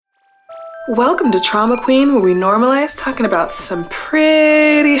Welcome to Trauma Queen, where we normalize talking about some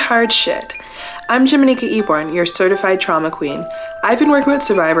pretty hard shit. I'm Jiminica Eborn, your certified trauma queen. I've been working with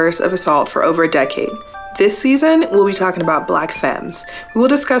survivors of assault for over a decade. This season, we'll be talking about Black femmes. We will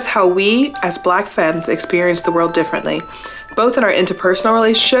discuss how we, as Black femmes, experience the world differently, both in our interpersonal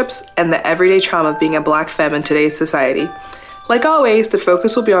relationships and the everyday trauma of being a Black femme in today's society. Like always, the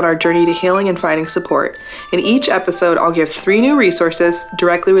focus will be on our journey to healing and finding support. In each episode, I'll give 3 new resources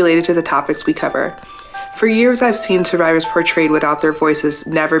directly related to the topics we cover. For years, I've seen survivors portrayed without their voices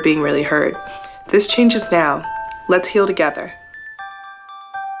never being really heard. This changes now. Let's heal together.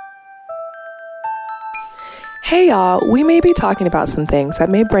 Hey y'all, we may be talking about some things that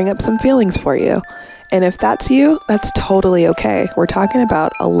may bring up some feelings for you. And if that's you, that's totally okay. We're talking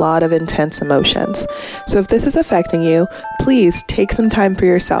about a lot of intense emotions. So if this is affecting you, please take some time for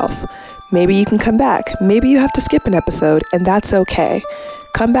yourself. Maybe you can come back. Maybe you have to skip an episode, and that's okay.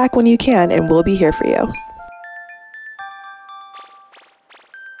 Come back when you can, and we'll be here for you.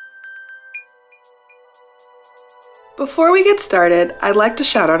 Before we get started, I'd like to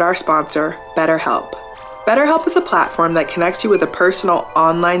shout out our sponsor, BetterHelp. BetterHelp is a platform that connects you with a personal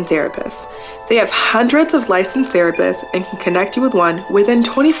online therapist. They have hundreds of licensed therapists and can connect you with one within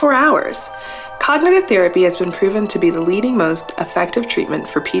 24 hours. Cognitive therapy has been proven to be the leading most effective treatment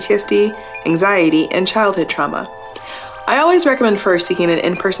for PTSD, anxiety, and childhood trauma. I always recommend first seeking an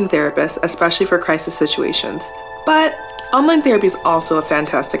in-person therapist, especially for crisis situations. But online therapy is also a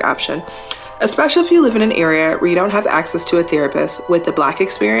fantastic option, especially if you live in an area where you don't have access to a therapist with the Black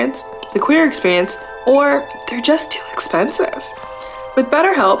experience, the queer experience, or they're just too expensive. With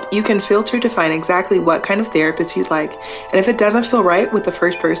BetterHelp, you can filter to find exactly what kind of therapist you'd like, and if it doesn't feel right with the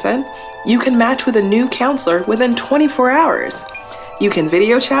first person, you can match with a new counselor within 24 hours. You can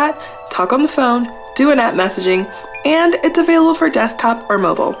video chat, talk on the phone, do in-app messaging, and it's available for desktop or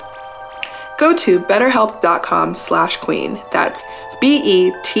mobile. Go to betterhelp.com/queen. That's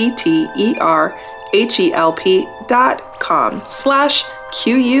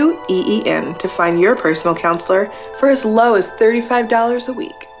BetterHelp.com/QUEEN to find your personal counselor for as low as $35 a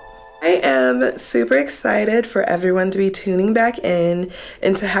week. I am super excited for everyone to be tuning back in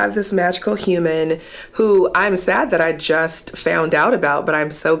and to have this magical human who I'm sad that I just found out about, but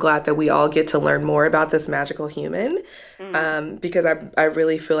I'm so glad that we all get to learn more about this magical human because I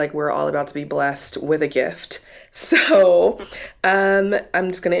really feel like we're all about to be blessed with a gift. So I'm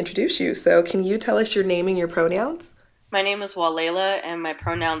just going to introduce you. So can you tell us your name and your pronouns? My name is Walela, and my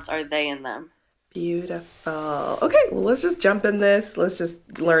pronouns are they and them. Beautiful. Okay, well, let's just jump in this. Let's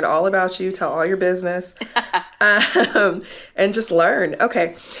just learn all about you, tell all your business, and just learn.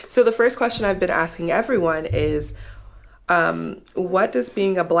 Okay, so the first question I've been asking everyone is, what does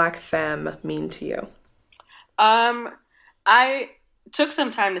being a Black femme mean to you? I took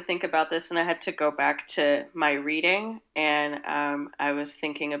some time to think about this, and I had to go back to my reading, and I was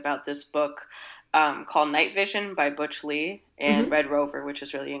thinking about this book called Night Vision by Butch Lee and Red Rover, which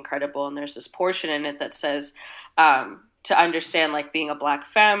is really incredible. And there's this portion in it that says to understand like being a Black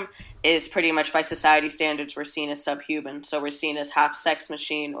femme is pretty much by society standards we're seen as subhuman. So we're seen as half sex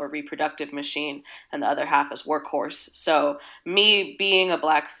machine or reproductive machine and the other half as workhorse. So me being a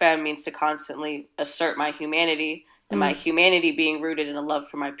Black femme means to constantly assert my humanity and my humanity being rooted in a love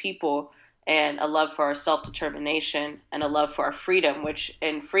for my people and a love for our self-determination and a love for our freedom, which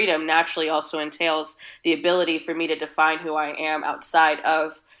in freedom naturally also entails the ability for me to define who I am outside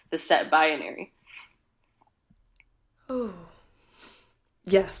of the set binary. Oh,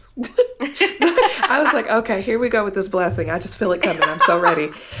 yes. I was like, okay, here we go with this blessing. I just feel it coming. I'm so ready.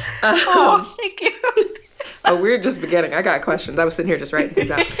 Oh, thank you. Oh, we're just beginning. I got questions. I was sitting here just writing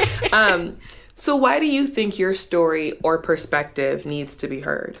things out. So why do you think your story or perspective needs to be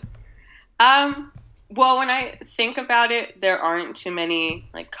heard? Well, when I think about it, there aren't too many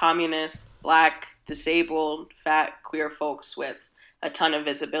like communist, Black, disabled, fat, queer folks with a ton of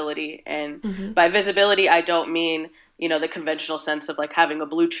visibility. And by visibility, I don't mean, the conventional sense of like having a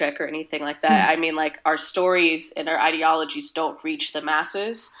blue check or anything like that. I mean, like our stories and our ideologies don't reach the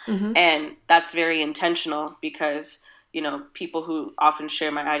masses. And that's very intentional because, people who often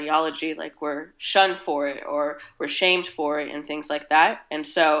share my ideology, like we're shunned for it or we're shamed for it and things like that. And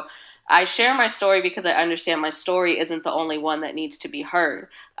so I share my story because I understand my story isn't the only one that needs to be heard.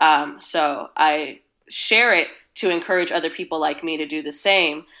 So I share it to encourage other people like me to do the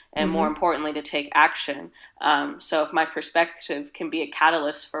same and more importantly, to take action. So if my perspective can be a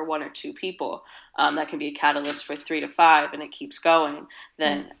catalyst for 1 or 2 people, that can be a catalyst for 3 to 5 and it keeps going,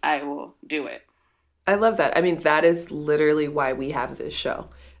 then I will do it. I love that. I mean, that is literally why we have this show.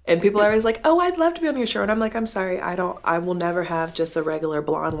 And people are always like, oh, I'd love to be on your show. And I'm like, I'm sorry, I will never have just a regular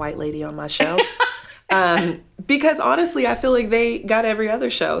blonde white lady on my show. Because honestly, I feel like they got every other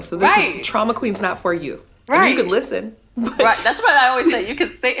show. So this is, Trauma Queen's not for you. Right. And you could listen. Right. That's what I always say. You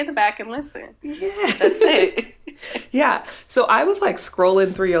can sit in the back and listen. Yeah. That's it. Yeah. So I was like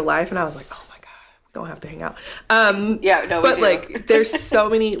scrolling through your life and I was like, oh my God, we don't have to hang out. Yeah, no, but like, there's so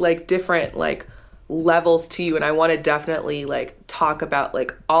many like different like levels to you, and I want to definitely like talk about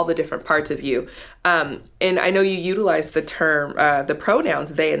like all the different parts of you. And I know you utilize the term, the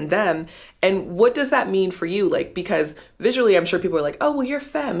pronouns they and them. And what does that mean for you? Like, because visually, I'm sure people are like, oh, well, you're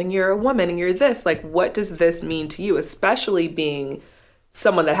femme and you're a woman and you're this. Like, what does this mean to you, especially being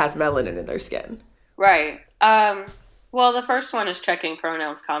someone that has melanin in their skin? Right. Well, the first one is checking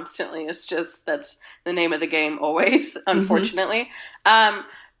pronouns constantly. It's just, that's the name of the game always, unfortunately.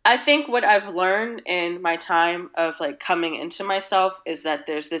 I think what I've learned in my time of like coming into myself is that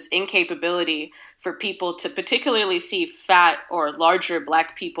there's this incapability for people to particularly see fat or larger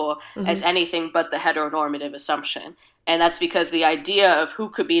Black people as anything but the heteronormative assumption. And that's because the idea of who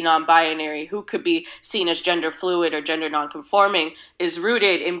could be non-binary, who could be seen as gender fluid or gender non-conforming is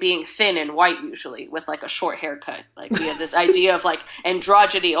rooted in being thin and white, usually with like a short haircut. Like we have this idea of like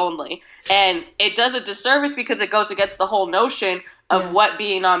androgyny only. And it does a disservice because it goes against the whole notion of what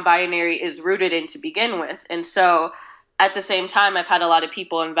being non-binary is rooted in to begin with. And so at the same time, I've had a lot of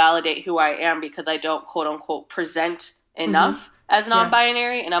people invalidate who I am because I don't quote unquote present enough as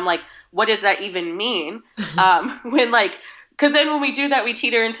non-binary. And I'm like, what does that even mean? When like, because then when we do that, we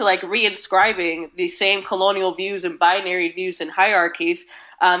teeter into like reinscribing the same colonial views and binary views and hierarchies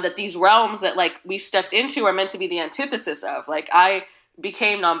that these realms that like we've stepped into are meant to be the antithesis of. Like I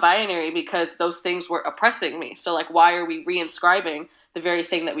became non-binary because those things were oppressing me. So like, why are we reinscribing the very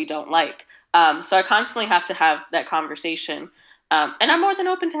thing that we don't like? So I constantly have to have that conversation. And I'm more than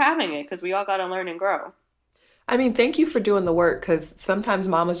open to having it because we all got to learn and grow. I mean, thank you for doing the work, because sometimes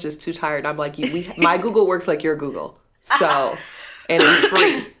mama's just too tired. I'm like, my Google works like your Google. So, and it's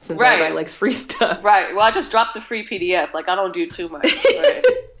free since everybody likes free stuff. Right. Well, I just dropped the free PDF. Like, I don't do too much. Right?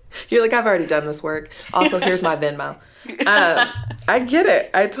 You're like, I've already done this work. Also, here's my Venmo. I get it.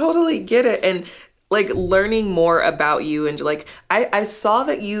 I totally get it. And like learning more about you, and like, I saw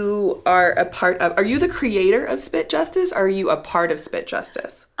that you are a part of, are you the creator of Spit Justice? Or are you a part of Spit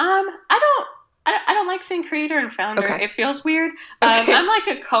Justice? I don't like saying creator and founder. Okay. It feels weird. Okay. I'm like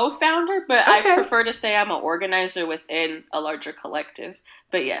a co-founder, but I prefer to say I'm an organizer within a larger collective.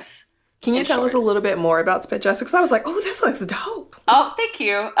 But yes. Can you tell us a little bit more about Spit Justice? Because I was like, oh, this looks dope. Oh, thank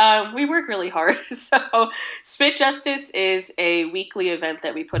you. We work really hard. So Spit Justice is a weekly event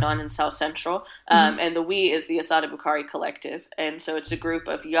that we put on in South Central. And the we is the Assata Bukhari Collective. And so it's a group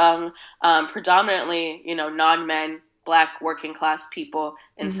of young, predominantly, non-men, Black working class people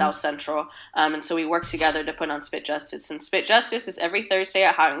in South Central. And so we work together to put on Spit Justice. And Spit Justice is every Thursday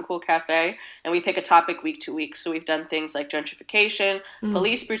at Hot and Cool Cafe. And we pick a topic week to week. So we've done things like gentrification,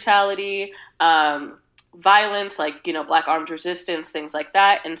 police brutality, violence, like, Black armed resistance, things like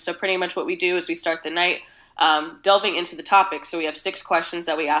that. And so pretty much what we do is we start the night delving into the topic. So we have 6 questions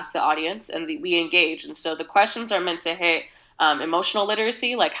that we ask the audience, and we engage. And so the questions are meant to hit emotional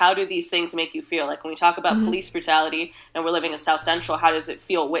literacy, like how do these things make you feel? Like when we talk about police brutality and we're living in South Central, how does it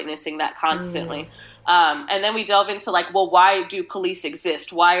feel witnessing that constantly? And then we delve into like, well, why do police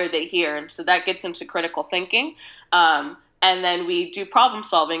exist? Why are they here? And so that gets into critical thinking. And then we do problem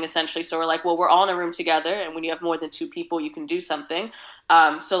solving essentially. So we're like, well, we're all in a room together. And when you have more than 2 people, you can do something.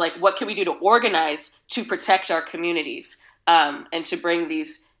 So like, what can we do to organize to protect our communities and to bring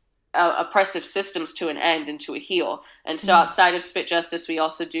these oppressive systems to an end and to a heel? And so outside of Spit Justice, we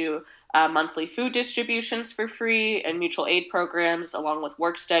also do monthly food distributions for free and mutual aid programs along with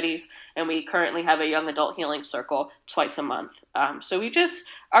work studies. And we currently have a young adult healing circle twice a month. So we just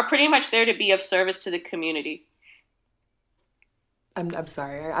are pretty much there to be of service to the community. I'm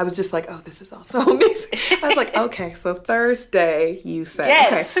sorry. I was just like, oh, this is all so amazing. I was like, okay, so Thursday, you say.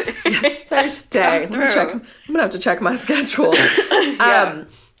 Yes. Okay. Thursday. I'm gonna have to check my schedule.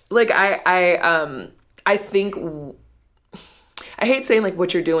 Like I think I hate saying like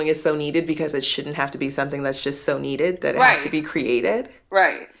what you're doing is so needed, because it shouldn't have to be something that's just so needed that it has to be created.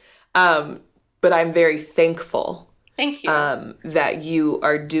 Right. But I'm very thankful. Thank you. That you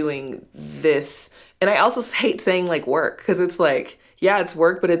are doing this. And I also hate saying like work, because it's like, yeah, it's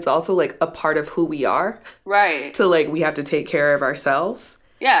work, but it's also like a part of who we are. Right. So like we have to take care of ourselves.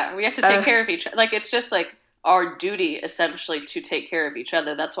 Yeah, we have to take care of each other. Like, it's just like, our duty essentially to take care of each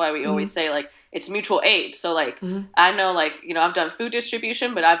other. That's why we always say like it's mutual aid. So like I know like, you know, I've done food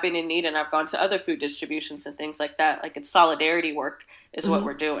distribution, but I've been in need and I've gone to other food distributions and things like that. Like it's solidarity work is what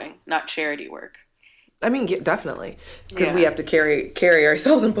we're doing, not charity work. I mean, definitely, because we have to carry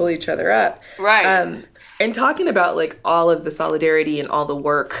ourselves and pull each other up. Right. And talking about like all of the solidarity and all the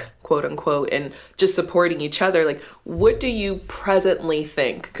work, quote unquote, and just supporting each other, like what do you presently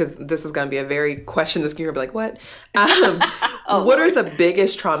think? Because this is going to be a very question this year, be like, what? What are the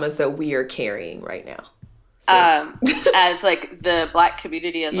biggest traumas that we are carrying right now? So. As like the Black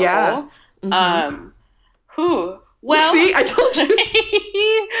community as a whole? Well, see, I told you.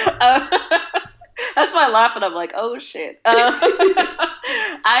 That's why I laugh and I'm like, oh shit.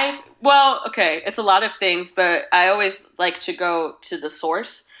 Okay, it's a lot of things, but I always like to go to the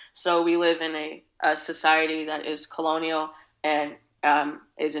source. So we live in a society that is colonial and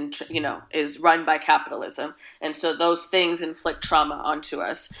is run by capitalism, and so those things inflict trauma onto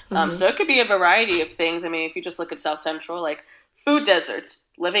us. So it could be a variety of things. I mean, if you just look at South Central, like food deserts,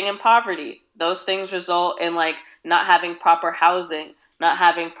 living in poverty, those things result in like not having proper housing, not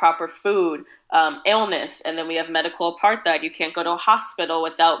having proper food, illness, and then we have medical apartheid. You can't go to a hospital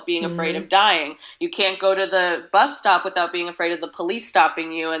without being afraid of dying. You can't go to the bus stop without being afraid of the police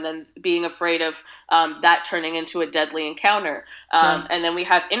stopping you and then being afraid of that turning into a deadly encounter. And then we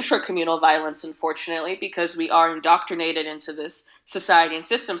have intracommunal violence, unfortunately, because we are indoctrinated into this society and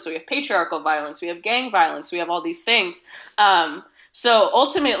system. So we have patriarchal violence, we have gang violence, we have all these things. So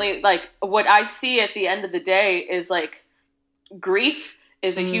ultimately, like what I see at the end of the day is like grief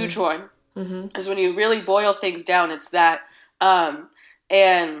is a huge one. Is when you really boil things down, it's that.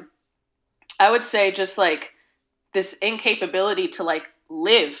 And I would say just like this incapability to like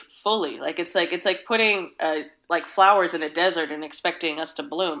live fully. Like it's like putting like flowers in a desert and expecting us to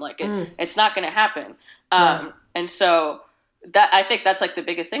bloom. Like it's not going to happen. And so that I think that's like the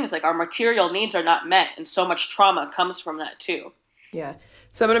biggest thing is like our material needs are not met, and so much trauma comes from that too. Yeah.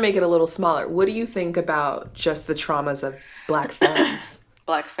 So I'm going to make it a little smaller. What do you think about just the traumas of Black femmes?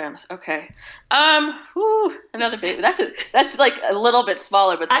 Black femmes. Okay. Another big. That's like a little bit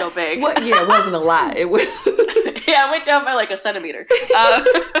smaller, but still big. It wasn't a lot. It was. Yeah, I went down by like a centimeter.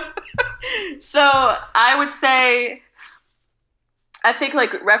 So I would say, I think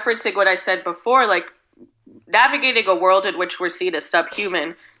like referencing what I said before, like navigating a world in which we're seen as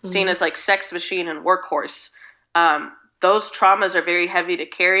subhuman, seen as like sex machine and workhorse. Those traumas are very heavy to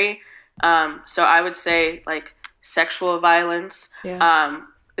carry. So I would say like sexual violence,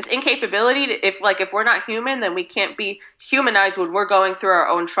 this incapability to, if we're not human, then we can't be humanized when we're going through our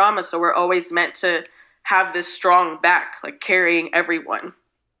own trauma. So we're always meant to have this strong back, like carrying everyone,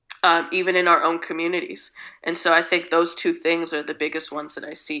 even in our own communities. And so I think those two things are the biggest ones that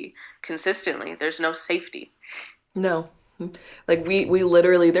I see consistently. There's no safety. No. Like we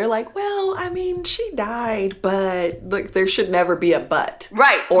literally, they're like, well, I mean, she died, but like there should never be a but.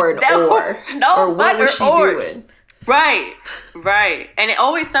 Right. Or an or. No, or what was she doing? Right. And it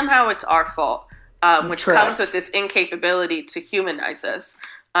always somehow it's our fault, which Correct. comes with this incapability to humanize us.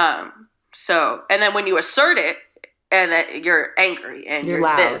 So, and then when you assert it, and that you're angry and you're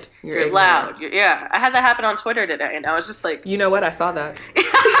loud. This, you're loud. Yeah. I had that happen on Twitter today, and I was just like, you know what? I saw that.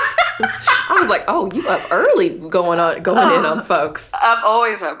 I was like, oh, you up early going in on folks. I'm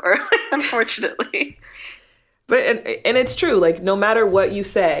always up early, unfortunately. But and it's true. Like no matter what you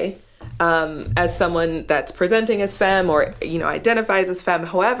say, as someone that's presenting as femme or identifies as femme,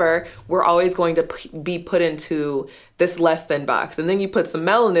 however, we're always going to be put into this less than box. And then you put some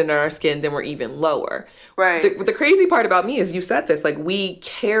melanin in our skin, then we're even lower. Right. The crazy part about me is you said this. Like we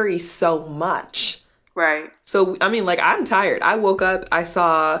carry so much. Right. So, I mean, like, I'm tired. I woke up, I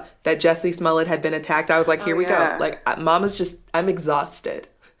saw that Jussie Smollett had been attacked. I was like, here we go. Like, I'm exhausted.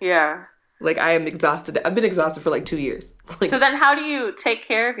 Yeah. Like, I am exhausted. I've been exhausted for like 2 years. Like, so then how do you take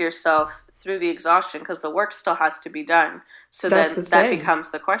care of yourself through the exhaustion? Because the work still has to be done. So then that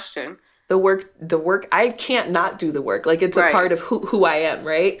becomes the question. The work, I can't not do the work. Like, it's a part of who I am,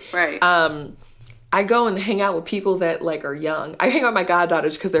 right? Right. I go and hang out with people that like are young. I hang out with my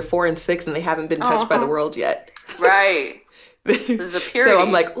goddaughters because they're 4 and 6 and they haven't been touched by the world yet. Right. There's a purity. So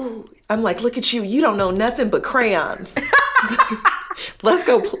I'm like, look at you. You don't know nothing but crayons. Let's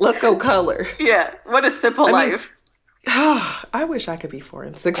go color. Yeah. What a simple life. I wish I could be 4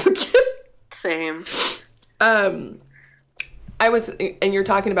 and 6 again. Same. And you're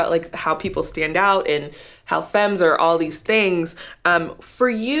talking about like how people stand out and how femmes are all these things. For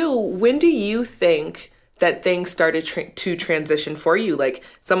you, when do you think that things started to transition for you? Like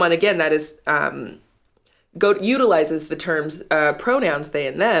someone, again, that is, utilizes the terms, pronouns, they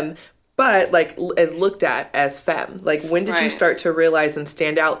and them. but like is looked at as femme. Like when did you start to realize and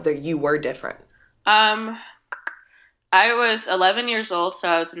stand out that you were different? I was 11 years old, so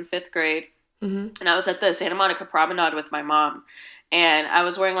I was in 5th grade, and I was at the Santa Monica Promenade with my mom, and I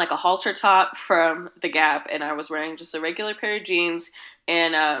was wearing like a halter top from the Gap, and I was wearing just a regular pair of jeans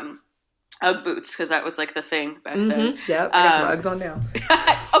and Ugg boots, because that was like the thing back then. Yep, I got some Uggs on now.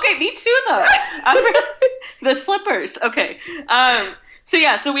 Okay, me too though. The slippers. Okay.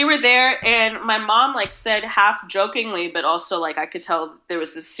 So we were there, and my mom like said half jokingly, but also like I could tell there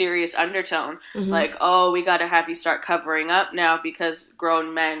was this serious undertone, like, oh, we got to have you start covering up now because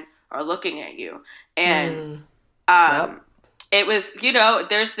grown men are looking at you. And it was,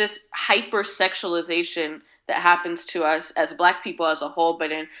 there's this hypersexualization that happens to us as Black people as a whole,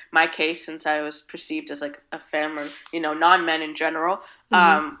 but in my case, since I was perceived as like a femme or, non-men in general,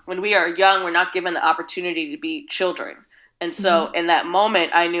 when we are young, we're not given the opportunity to be children. And so in that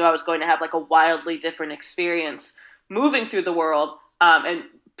moment, I knew I was going to have like a wildly different experience moving through the world, and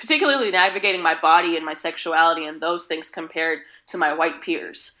particularly navigating my body and my sexuality and those things compared to my white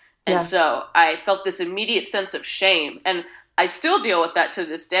peers. And so I felt this immediate sense of shame. And I still deal with that to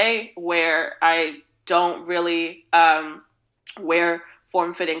this day, where I don't really wear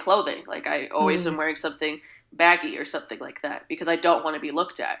form-fitting clothing. Like I always am wearing something baggy or something like that because I don't want to be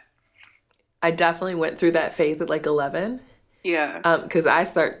looked at. I definitely went through that phase at like 11. Yeah. Because I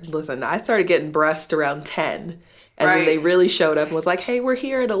started getting breasts around 10. And then they really showed up and was like, hey, we're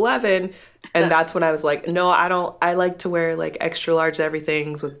here at 11. And that's when I was like, no, I like to wear like extra large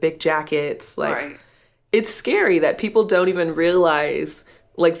everythings with big jackets. Like, it's scary that people don't even realize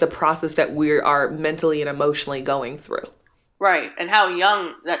like the process that we are mentally and emotionally going through. Right. And how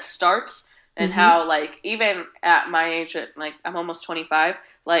young that starts, and how like, even at my age, at like, I'm almost 25,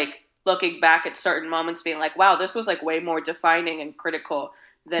 like, looking back at certain moments being like, wow, this was like way more defining and critical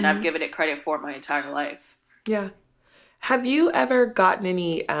than I've given it credit for my entire life. Yeah. Have you ever gotten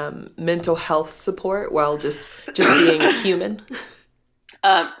any mental health support while just being a human?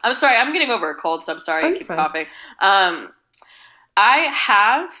 I'm sorry, I'm getting over a cold, so I'm sorry I keep coughing. I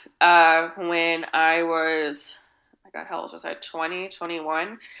have, when I was, how old was I? 20,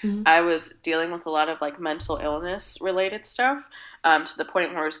 21. I was dealing with a lot of like mental illness related stuff. To the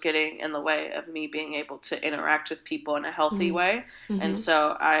point where it was getting in the way of me being able to interact with people in a healthy way. And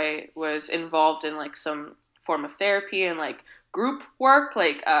so I was involved in like some form of therapy and like group work,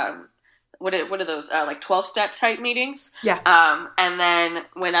 like what are those like 12-step type meetings? Yeah. And then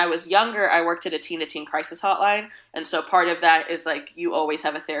when I was younger, I worked at a teen-to-teen crisis hotline. And so part of that is like you always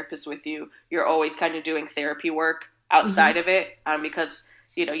have a therapist with you. You're always kind of doing therapy work outside of it, because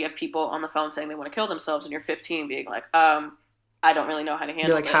you have people on the phone saying they want to kill themselves, and you're 15 being like, I don't really know how to handle this.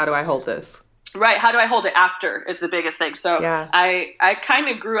 You're like, how do I hold this? Right. How do I hold it after is the biggest thing. So I kind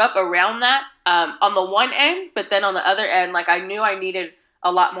of grew up around that on the one end, but then on the other end, like I knew I needed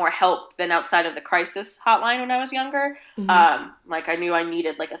a lot more help than outside of the crisis hotline when I was younger. Like I knew I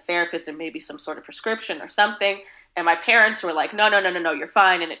needed like a therapist and maybe some sort of prescription or something. And my parents were like, no, you're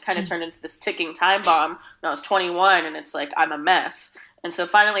fine. And it kind of turned into this ticking time bomb when I was 21, and it's like, I'm a mess. And so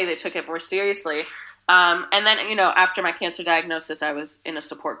finally they took it more seriously. And then, after my cancer diagnosis, I was in a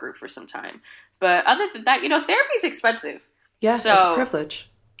support group for some time. But other than that, therapy is expensive. Yeah, so it's a privilege.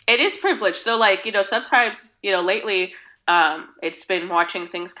 It is privilege. So, like, sometimes, lately, it's been watching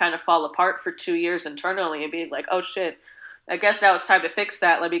things kind of fall apart for 2 years internally and being like, oh, shit, I guess now it's time to fix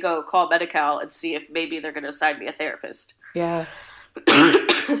that. Let me go call Medi-Cal and see if maybe they're going to assign me a therapist. Yeah.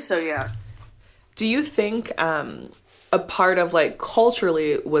 So, yeah. Do you think... a part of like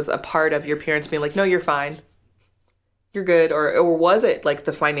culturally was a part of your parents being like, no, you're fine, you're good, or was it like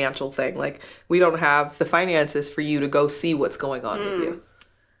the financial thing, like we don't have the finances for you to go see what's going on with you?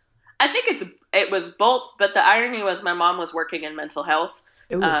 I think it was both, but the irony was my mom was working in mental health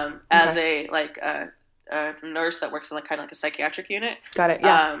as a nurse that works in like kind of like a psychiatric unit. Got it.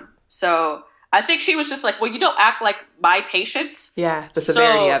 Yeah. So I think she was just like, well, you don't act like my patients. Yeah, the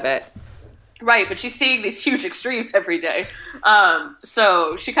severity of it. Right, but she's seeing these huge extremes every day.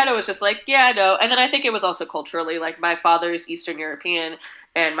 So she kind of was just like, yeah, I know. And then I think it was also culturally, like my father is Eastern European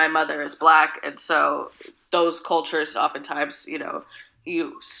and my mother is Black. And so those cultures oftentimes,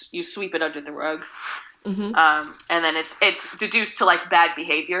 you sweep it under the rug. And then it's deduced to like bad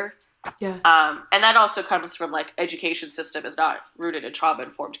behavior. Yeah. And that also comes from like education system is not rooted in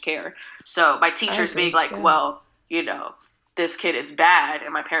trauma-informed care. So my teachers being like, well, this kid is bad,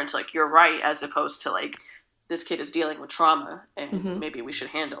 and my parents like, you're right, as opposed to like, this kid is dealing with trauma, and maybe we should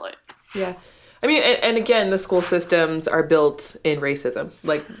handle it. Yeah. I mean, and again, the school systems are built in racism.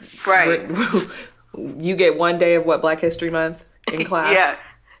 Like, you get 1 day of Black History Month in class.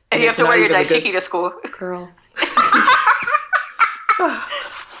 And you have to wear your dashiki to school. Girl.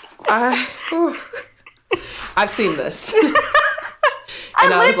 I've seen this.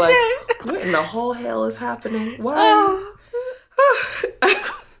 And I was like, what in the whole hell is happening? Why?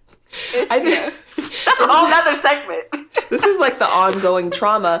 That's a whole other segment. This is like the ongoing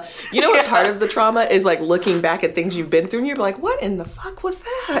trauma. You know what part of the trauma is, like looking back at things you've been through and you're like, what in the fuck was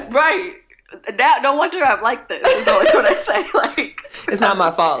that? Right. Now, no wonder I'm like this. Is always what I say. Like, it's not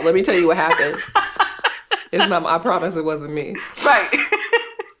my fault. Let me tell you what happened. It's not. I promise it wasn't me. Right.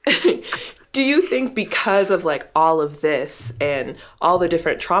 Do you think because of like all of this and all the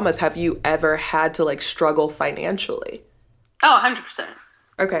different traumas, have you ever had to like struggle financially? Oh, 100%.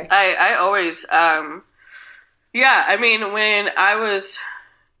 Okay. I always, yeah, I mean, when I was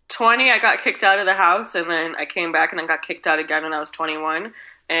 20, I got kicked out of the house, and then I came back and I got kicked out again when I was 21,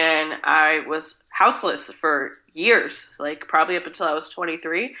 and I was houseless for years, like probably up until I was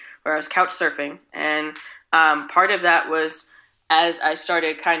 23, where I was couch surfing. And part of that was as I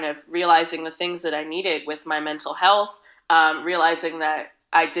started kind of realizing the things that I needed with my mental health, realizing that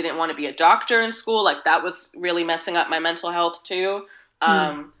I didn't want to be a doctor in school, like that was really messing up my mental health too.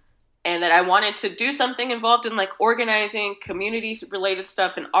 And that I wanted to do something involved in like organizing, community related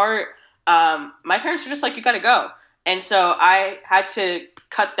stuff and art. My parents were just like, you got to go. And so I had to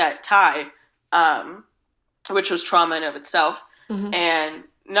cut that tie, which was trauma in of itself. Mm-hmm. And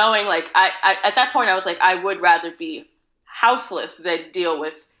knowing like, I at that point I was like, I would rather be houseless than deal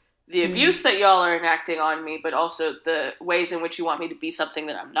with the abuse that y'all are enacting on me, but also the ways in which you want me to be something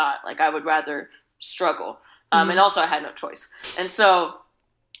that I'm not. Like I would rather struggle. And also I had no choice. And so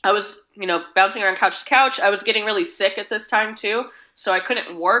I was, bouncing around couch to couch. I was getting really sick at this time too. So I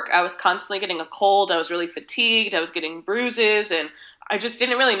couldn't work. I was constantly getting a cold. I was really fatigued. I was getting bruises and I just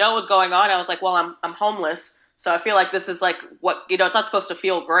didn't really know what was going on. I was like, well, I'm homeless. So I feel like this is like what, it's not supposed to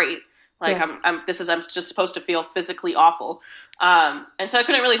feel great. Like I'm just supposed to feel physically awful. And so I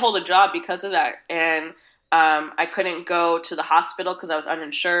couldn't really hold a job because of that. And I couldn't go to the hospital because I was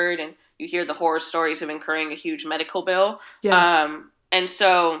uninsured. And you hear the horror stories of incurring a huge medical bill. Yeah. And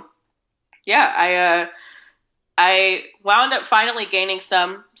so, I wound up finally gaining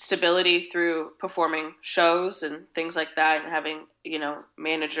some stability through performing shows and things like that and having,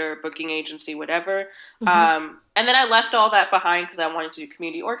 manager, booking agency, whatever. Mm-hmm. And then I left all that behind because I wanted to do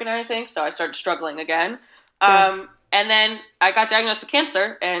community organizing. So I started struggling again. Yeah. And then I got diagnosed with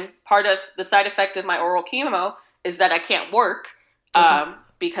cancer. And part of the side effect of my oral chemo is that I can't work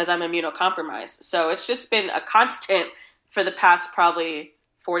because I'm immunocompromised. So it's just been a constant for the past probably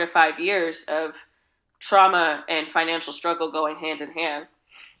 4 to 5 years of trauma and financial struggle going hand in hand.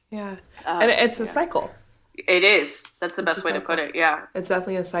 Yeah. And it's a cycle. It is. That's the best way to put it. Yeah. It's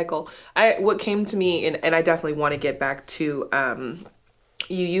definitely a cycle. What came to me, and I definitely want to get back to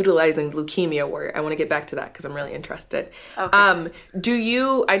you utilizing leukemia work. I want to get back to that because I'm really interested. Okay.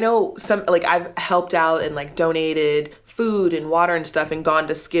 I know some, like I've helped out and like donated food and water and stuff and gone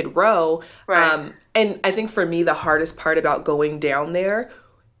to Skid Row. Right. And I think for me, the hardest part about going down there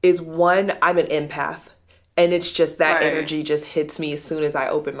is one, I'm an empath. And it's just that energy just hits me as soon as I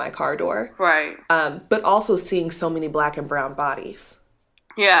open my car door. Right. But also seeing so many Black and brown bodies.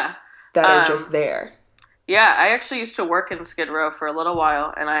 Yeah. That are just there. Yeah, I actually used to work in Skid Row for a little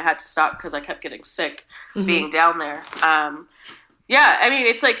while, and I had to stop because I kept getting sick being down there. Yeah, I mean,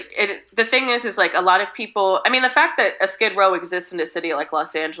 it's like, the thing is like a lot of people, I mean, the fact that a Skid Row exists in a city like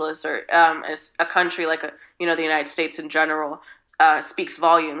Los Angeles or a country like, the United States in general, speaks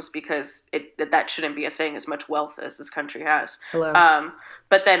volumes because that shouldn't be a thing as much wealth as this country has. Hello.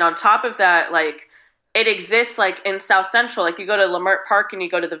 But then on top of that, like, it exists like in South Central, like you go to Leimert Park and you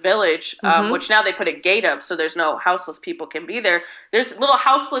go to the Village, which now they put a gate up so there's no houseless people can be there. There's little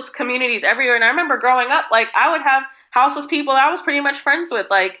houseless communities everywhere. And I remember growing up, like I would have houseless people I was pretty much friends with.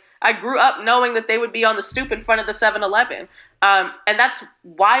 Like I grew up knowing that they would be on the stoop in front of the 7-Eleven. And that's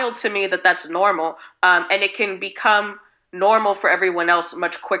wild to me that that's normal. And it can become normal for everyone else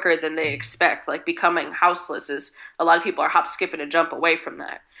much quicker than they expect. Like becoming houseless is, a lot of people are hop, skip, and a jump away from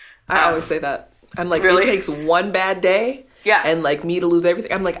that. I always say that. I'm like, really? It takes one bad day and like me to lose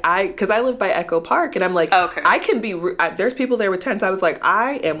everything. I'm like, because I live by Echo Park and I'm like, I can be, there's people there with tents. I was like,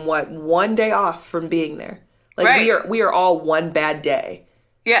 I am one day off from being there. Like we are all one bad day.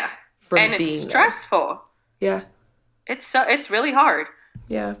 Yeah. And it's stressful. There. Yeah. It's really hard.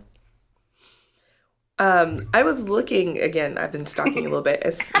 Yeah. I was looking again. I've been stalking a little bit.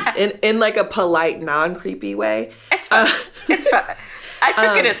 It's in like a polite, non-creepy way. It's fine. It's fine. I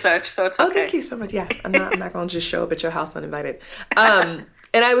took it as such, so it's okay. Oh, thank you so much. Yeah, I'm not going to just show up at your house uninvited. And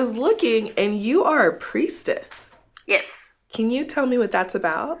I was looking, and you are a priestess. Yes. Can you tell me what that's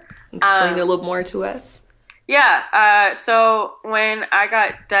about? Explain it a little more to us. Yeah. So when I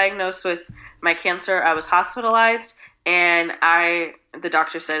got diagnosed with my cancer, I was hospitalized, and the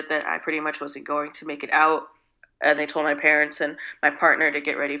doctor said that I pretty much wasn't going to make it out. And they told my parents and my partner to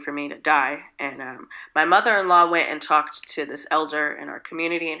get ready for me to die. And my mother-in-law went and talked to this elder in our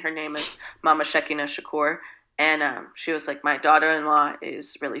community, and her name is Mama Shekina Shakur. And she was like, my daughter-in-law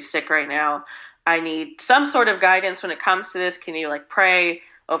is really sick right now. I need some sort of guidance when it comes to this. Can you like pray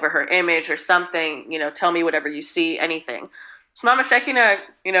over her image or something? You know, tell me whatever you see, anything. So Mama Shekina,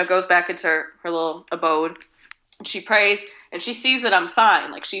 goes back into her little abode. And she prays, and she sees that I'm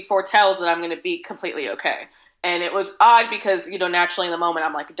fine. Like, she foretells that I'm going to be completely okay. And it was odd because, naturally in the moment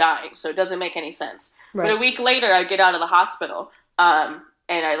I'm like dying. So it doesn't make any sense. Right. But a week later I get out of the hospital and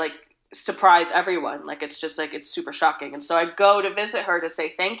I like surprise everyone. Like, it's just like, it's super shocking. And so I go to visit her to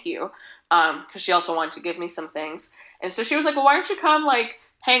say thank you because she also wanted to give me some things. And so she was like, well, why don't you come like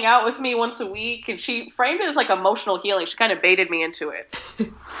hang out with me once a week? And she framed it as like emotional healing. She kind of baited me into it.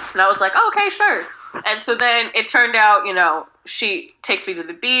 And I was like, oh, okay, sure. And so then it turned out, she takes me to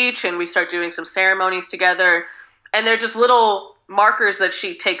the beach and we start doing some ceremonies together. And they're just little markers that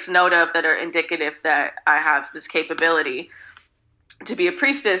she takes note of that are indicative that I have this capability to be a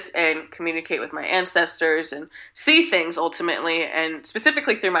priestess and communicate with my ancestors and see things ultimately, and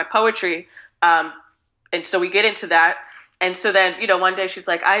specifically through my poetry. And so we get into that. And so then, one day she's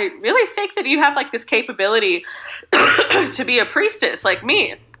like, I really think that you have like this capability to be a priestess like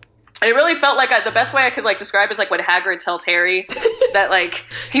me. It really felt like the best way I could like describe is like when Hagrid tells Harry that like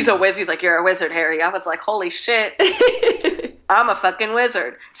he's a wizard. He's like, you're a wizard, Harry. I was like, holy shit, I'm a fucking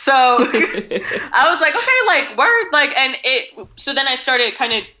wizard. So I was like, okay, like word, like, so then I started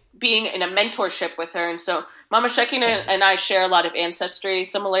kind of being in a mentorship with her. And so Mama Shekina and I share a lot of ancestry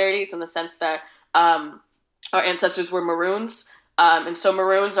similarities in the sense that our ancestors were Maroons. And so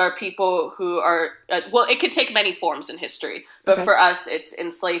Maroons are people who are, it could take many forms in history, but for us, it's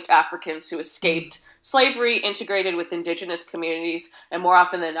enslaved Africans who escaped slavery, integrated with indigenous communities, and more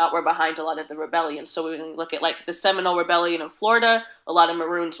often than not, were behind a lot of the rebellions. So when we look at like the Seminole Rebellion in Florida, a lot of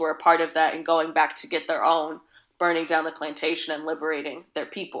Maroons were a part of that and going back to get their own, burning down the plantation and liberating their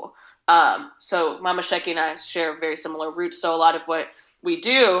people. So Mama Sheki and I share very similar roots. So a lot of what we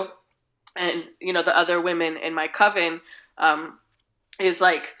do, and, the other women in my coven, is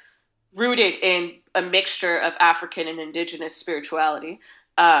like rooted in a mixture of African and indigenous spirituality.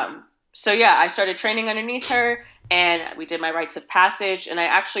 So yeah, I started training underneath her and we did my rites of passage. And I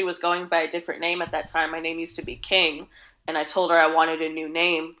actually was going by a different name at that time. My name used to be King. And I told her I wanted a new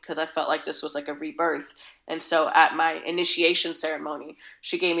name because I felt like this was like a rebirth. And so at my initiation ceremony,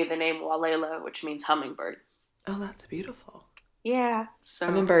 she gave me the name Walela, which means hummingbird. Oh, that's beautiful. Yeah. So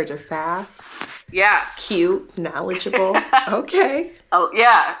hummingbirds are fast. Yeah. Cute, knowledgeable. Okay. Oh,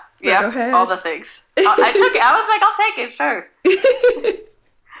 yeah. Yeah. Go ahead. All the things. I was like, I'll take it, sure.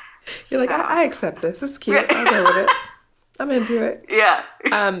 You're like, I accept this. This is cute. I'll go with it. I'm into it. Yeah.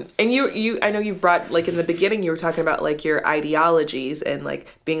 And you I know you brought, like in the beginning, you were talking about like your ideologies and like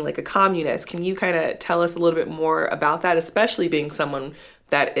being like a communist. Can you kind of tell us a little bit more about that, especially being someone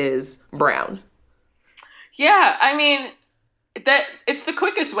that is brown? Yeah. I mean, that it's the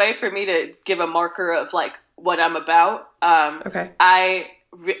quickest way for me to give a marker of like what I'm about. Okay.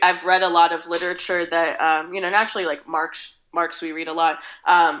 I've read a lot of literature that, naturally like Marx we read a lot,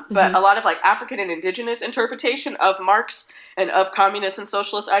 but a lot of like African and indigenous interpretation of Marx and of communist and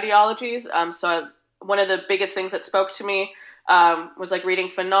socialist ideologies. So one of the biggest things that spoke to me was like reading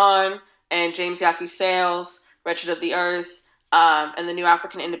Fanon and James Yaki Sales, Wretched of the Earth, and the New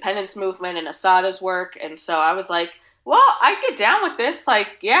African Independence Movement and Asada's work. And so I was like, well, I get down with this. Like,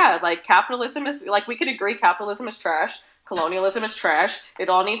 yeah, like capitalism is, like, we could agree capitalism is trash. Colonialism is trash. It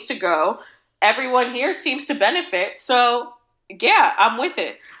all needs to go. Everyone here seems to benefit. So, yeah, I'm with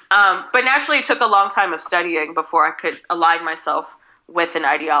it. But naturally, it took a long time of studying before I could align myself with an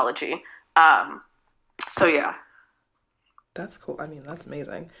ideology. So, yeah. That's cool. I mean, that's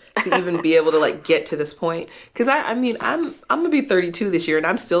amazing to even be able to like get to this point. Because I'm gonna be 32 this year, and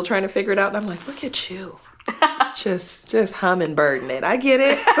I'm still trying to figure it out. And I'm like, look at you. just hummingbirding it. I get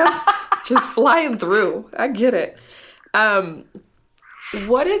it. That's just flying through. I get it.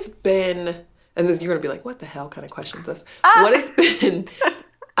 What has been, and this, you're going to be like, what the hell kind of question is this? What has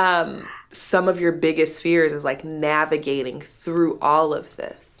been some of your biggest fears is like navigating through all of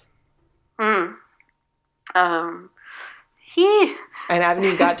this? And I haven't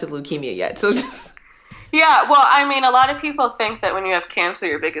even got to leukemia yet. So just... Yeah, well, I mean, a lot of people think that when you have cancer,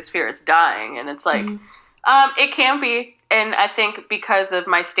 your biggest fear is dying. And it's like, it can be. And I think because of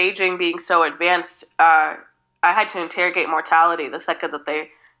my staging being so advanced, I had to interrogate mortality the second that they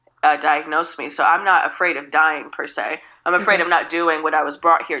diagnosed me. So I'm not afraid of dying per se. I'm afraid of not doing what I was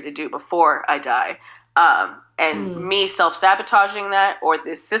brought here to do before I die. And me self-sabotaging that, or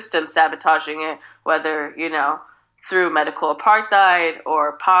this system sabotaging it, whether, through medical apartheid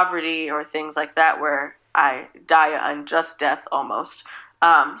or poverty or things like that, where I die an unjust death almost.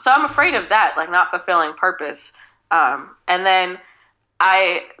 So I'm afraid of that, like not fulfilling purpose. And then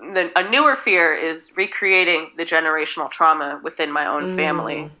a newer fear is recreating the generational trauma within my own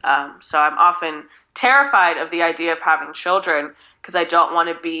family. So I'm often terrified of the idea of having children because I don't want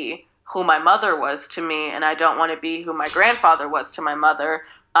to be who my mother was to me, and I don't want to be who my grandfather was to my mother,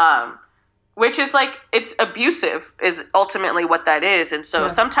 which is like, it's abusive is ultimately what that is. And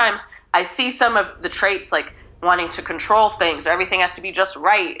so sometimes I see some of the traits like wanting to control things, or everything has to be just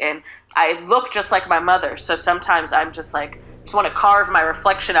right, and I look just like my mother. So sometimes I'm just like, just want to carve my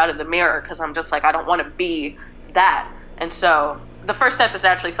reflection out of the mirror because I'm just like, I don't want to be that. And so the first step is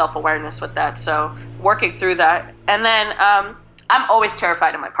actually self-awareness with that. So working through that. And then I'm always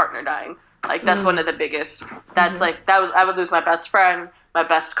terrified of my partner dying. Like that's one of the biggest. That's like, I would lose my best friend, my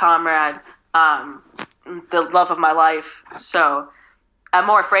best comrade, the love of my life. So I'm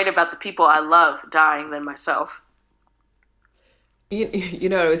more afraid about the people I love dying than myself. You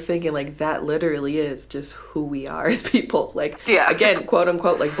know, I was thinking like that literally is just who we are as people. Like, again, quote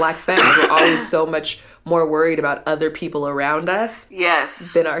unquote, like Black femmes, we're always so much more worried about other people around us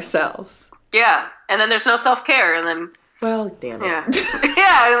than ourselves. Yeah. And then there's no self-care. And then, well, damn it.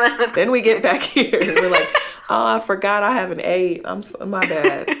 Yeah. Then we get back here and we're like, oh, I forgot I have an A. My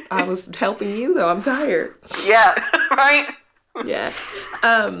bad. I was helping you though. I'm tired. Yeah. Right. Yeah.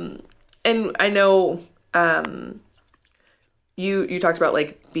 And I know, you talked about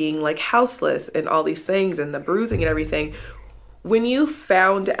like being like houseless and all these things and the bruising and everything. When you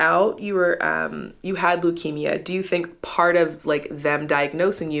found out you were you had leukemia, do you think part of like them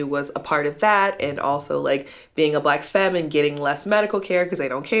diagnosing you was a part of that, and also like being a Black femme and getting less medical care because they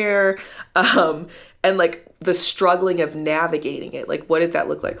don't care, and like the struggling of navigating it? Like, what did that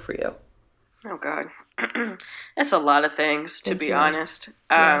look like for you? Oh God, it's a lot of things to be honest.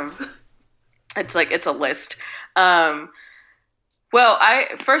 Yes. It's a list. Well,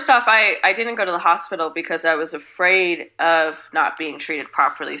 first off, I didn't go to the hospital because I was afraid of not being treated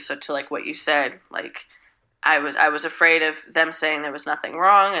properly. So to like what you said, like I was afraid of them saying there was nothing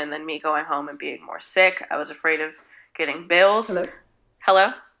wrong and then me going home and being more sick. I was afraid of getting bills. Hello?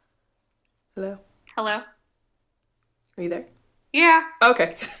 Hello? Hello? Hello? Are you there? Yeah.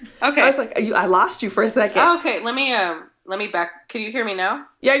 Okay. I was like, I lost you for a second. Oh, okay. Let me back. Can you hear me now?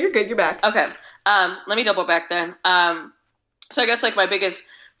 Yeah, you're good. You're back. Okay. Let me double back then. So I guess like my biggest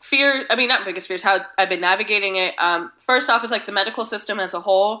fear, not biggest fears, how I've been navigating it. First off is like the medical system as a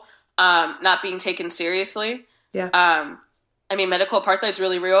whole, not being taken seriously. Yeah. Medical apartheid is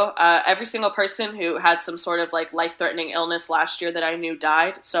really real. Every single person who had some sort of like life-threatening illness last year that I knew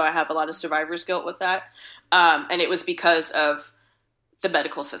died. So I have a lot of survivor's guilt with that. And it was because of the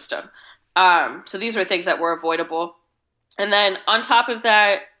medical system. So these were things that were avoidable. And then on top of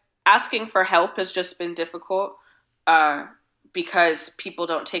that, asking for help has just been difficult. Because people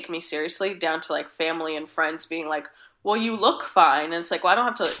don't take me seriously, down to like family and friends being like, well, you look fine. And it's like,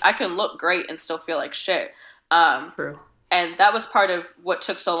 well, I can look great and still feel like shit. True. And that was part of what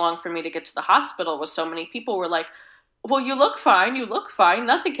took so long for me to get to the hospital, was so many people were like, well, you look fine.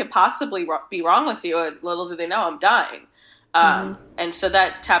 Nothing could possibly be wrong with you. And little do they know I'm dying. And so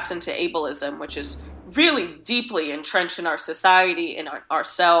that taps into ableism, which is really deeply entrenched in our society, in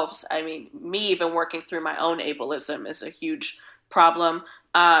ourselves. Me even working through my own ableism is a huge problem.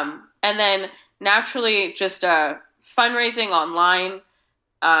 And then naturally just fundraising online,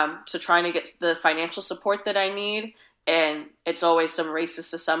 so trying to get the financial support that I need. And it's always some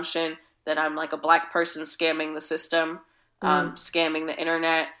racist assumption that I'm like a Black person scamming the system, scamming the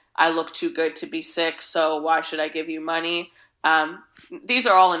internet. I look too good to be sick, so why should I give you money? These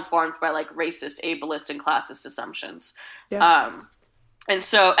are all informed by like racist, ableist, and classist assumptions. Yeah. And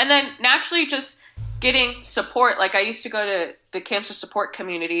then naturally just getting support. Like I used to go to the cancer support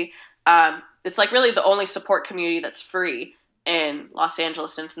community. It's like really the only support community that's free in Los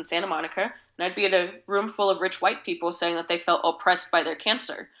Angeles and in Santa Monica. And I'd be in a room full of rich white people saying that they felt oppressed by their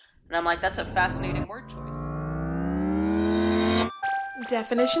cancer. And I'm like, that's a fascinating word choice.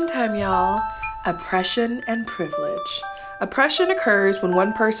 Definition time, y'all. Oppression and privilege. Oppression occurs when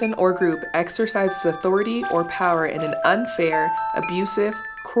one person or group exercises authority or power in an unfair, abusive,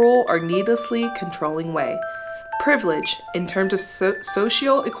 cruel, or needlessly controlling way. Privilege, in terms of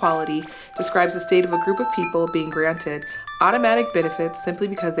social equality, describes the state of a group of people being granted automatic benefits simply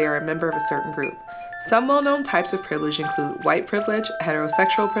because they are a member of a certain group. Some well-known types of privilege include white privilege,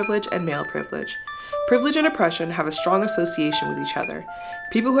 heterosexual privilege, and male privilege. Privilege and oppression have a strong association with each other.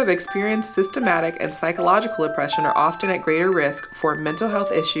 People who have experienced systematic and psychological oppression are often at greater risk for mental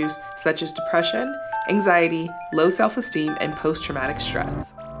health issues such as depression, anxiety, low self-esteem, and post-traumatic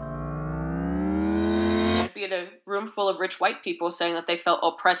stress. I'd be in a room full of rich white people saying that they felt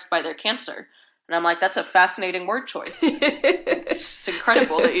oppressed by their cancer. And I'm like, that's a fascinating word choice. It's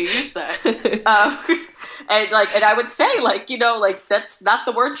incredible that you use that. And I would say, that's not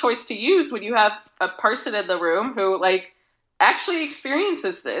the word choice to use when you have a person in the room who, actually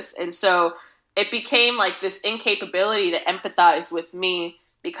experiences this. And so it became, this incapability to empathize with me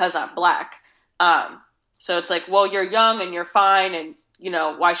because I'm Black. So it's like, well, you're young and you're fine and,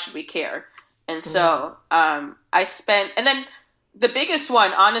 why should we care? And so and then the biggest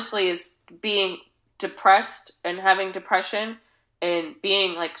one, honestly, is being depressed and having depression and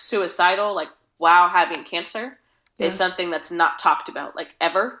being suicidal, while having cancer is something that's not talked about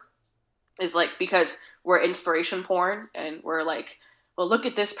ever, is because we're inspiration porn and we're well, look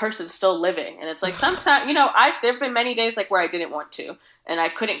at this person still living. And it's sometimes, there've been many days where I didn't want to, and I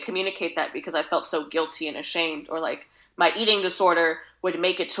couldn't communicate that because I felt so guilty and ashamed, or my eating disorder would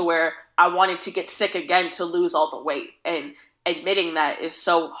make it to where I wanted to get sick again to lose all the weight. And admitting that is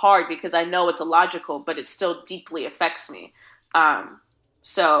so hard because I know it's illogical, but it still deeply affects me.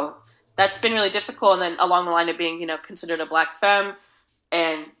 So that's been really difficult. And then along the line of being, considered a Black femme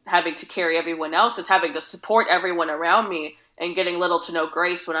and having to carry everyone else is having to support everyone around me and getting little to no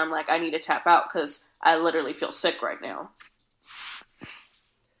grace when I'm I need to tap out because I literally feel sick right now.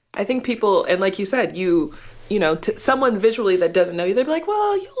 I think people, and like you said, to someone visually that doesn't know you, they'd be like,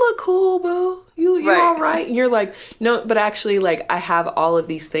 well, you look cool, boo. You're right. All right. And you're like, no, but actually, I have all of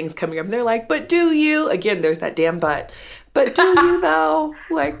these things coming up. And they're like, but do you? Again, there's that damn but. But do you, though?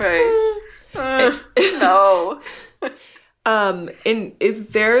 Right. No. And is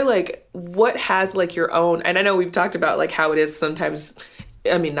there, what has, your own, and I know we've talked about, how it is sometimes,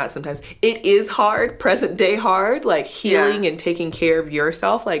 I mean, not sometimes, it is hard, present day hard, healing and taking care of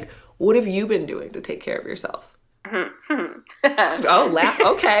yourself. What have you been doing to take care of yourself? Oh, laugh.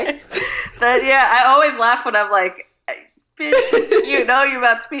 Okay. I always laugh when I'm like, bitch, you're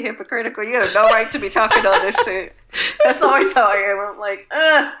about to be hypocritical. You have no right to be talking on this shit. That's always how I am. I'm like,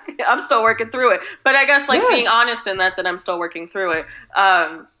 I'm still working through it. But I guess being honest in that I'm still working through it.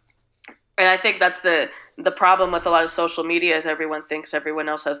 And I think that's the problem with a lot of social media is everyone thinks everyone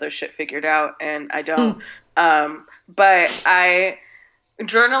else has their shit figured out, and I don't. But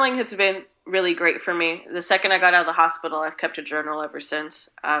journaling has been really great for me. The second I got out of the hospital, I've kept a journal ever since.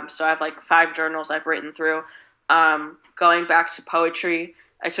 So I have 5 journals I've written through. Going back to poetry,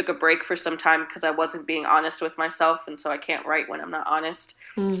 I took a break for some time because I wasn't being honest with myself, and so I can't write when I'm not honest.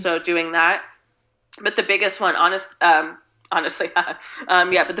 So doing that. But the biggest one, honestly,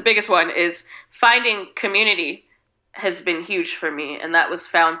 but the biggest one is finding community has been huge for me, and that was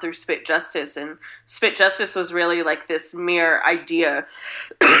found through Spit Justice. And Spit Justice was really this mere idea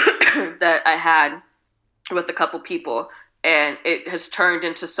that I had with a couple people, and it has turned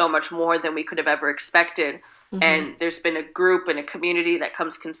into so much more than we could have ever expected. And there's been a group and a community that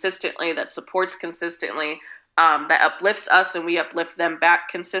comes consistently, that supports consistently, that uplifts us, and we uplift them back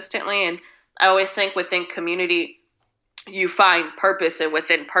consistently. And I always think within community, you find purpose, and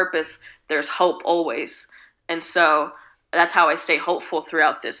within purpose, there's hope always. And so that's how I stay hopeful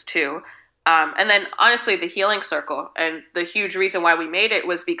throughout this too. And then honestly, the Healing Circle, and the huge reason why we made it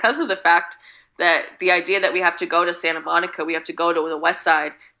was because of the fact that the idea that we have to go to Santa Monica, we have to go to the West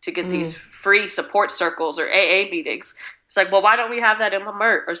Side to get these free support circles or AA meetings. It's well, why don't we have that in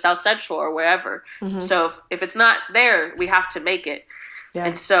Lamert or South Central or wherever? So if it's not there, we have to make it. Yeah.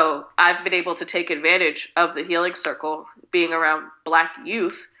 And so I've been able to take advantage of the Healing Circle, being around Black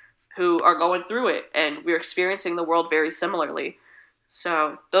youth who are going through it, and we're experiencing the world very similarly.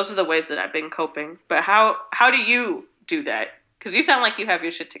 So those are the ways that I've been coping. But how do you do that? Because you sound like you have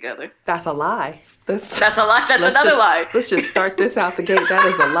your shit together. That's a lie. That's a lie. That's another lie. Let's just start this out the gate. That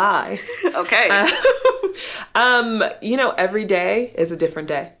is a lie. Okay. Every day is a different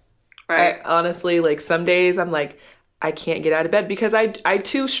day. Right. Honestly, some days I'm I can't get out of bed because I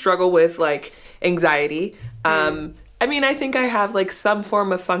too struggle with anxiety. I think I have some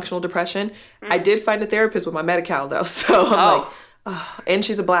form of functional depression. I did find a therapist with my Medi-Cal though. So I'm and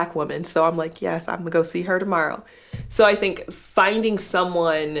she's a Black woman. So I'm yes, I'm gonna go see her tomorrow. So I think finding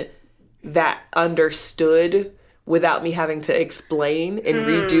someone that understood without me having to explain and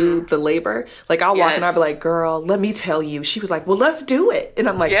redo the labor. I'll walk and I'll be like, girl, let me tell you. She was like, well, let's do it. And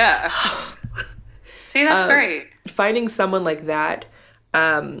I'm like, yeah. See, that's great. Finding someone like that.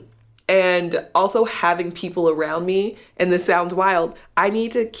 And And also having people around me, and this sounds wild, I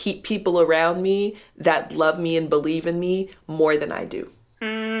need to keep people around me that love me and believe in me more than I do.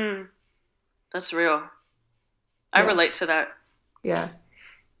 That's real. I relate to that. Yeah.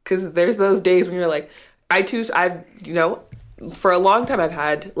 Because there's those days when you're like, for a long time I've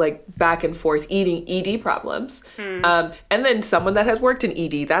had like back and forth eating ED problems. And then someone that has worked in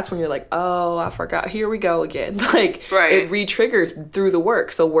ED, that's when you're like, oh, I forgot. Here we go again. Like it re-triggers through the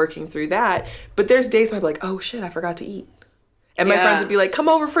work. So working through that. But there's days when I'm like, oh shit, I forgot to eat. And my friends would be like, come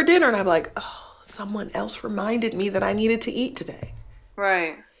over for dinner. And I'm like, oh, someone else reminded me that I needed to eat today.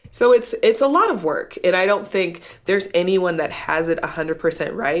 Right. So it's a lot of work. And I don't think there's anyone that has it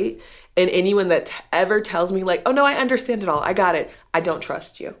 100% right. And anyone that ever tells me like, oh no, I understand it all. I got it. I don't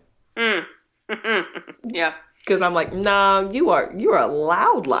trust you. Yeah. Because I'm like, nah, you're a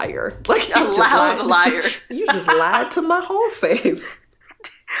loud liar. Like you liar. You just lied to my whole face.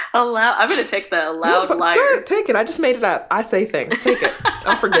 I'm going to take the loud liar. Go ahead, take it. I just made it up. I say things. Take it.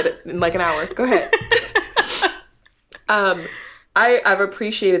 I'll forget it in like an hour. Go ahead. I've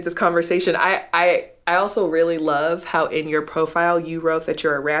appreciated this conversation. I also really love how in your profile you wrote that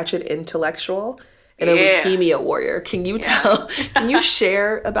you're a ratchet intellectual and a leukemia warrior. Can you can you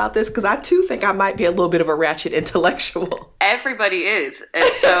share about this? Because I too think I might be a little bit of a ratchet intellectual. Everybody is. And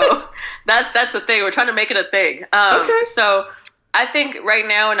so that's the thing. We're trying to make it a thing. Okay. So I think right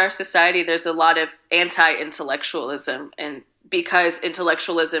now in our society, there's a lot of anti-intellectualism, and because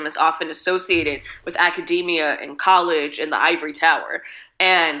intellectualism is often associated with academia and college and the ivory tower.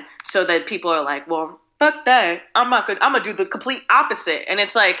 And so that people are like, well, fuck that. I'm gonna do the complete opposite. And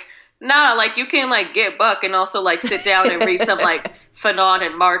it's like, nah, like you can like get buck and also like sit down and read some like Fanon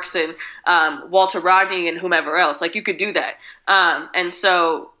and Marx and Walter Rodney and whomever else. Like you could do that. And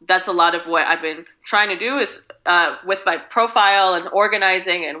so that's a lot of what I've been trying to do is with my profile and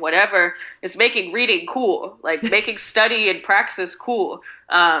organizing and whatever is making reading cool, like making study and praxis cool.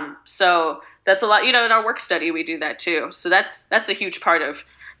 So that's a lot, in our work study, we do that too. So that's a huge part of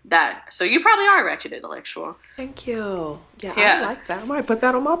that. So you probably are a ratchet intellectual. Thank you. Yeah. I like that. I might put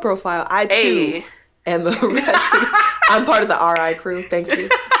that on my profile. I too am a ratchet. I'm part of the RI crew. Thank you.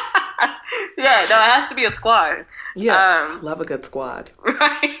 Yeah, no, it has to be a squad. Yeah, love a good squad.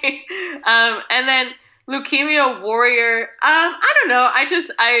 Right. And then leukemia warrior. I don't know.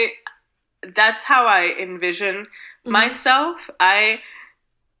 That's how I envision myself. I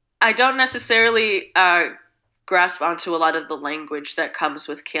don't necessarily grasp onto a lot of the language that comes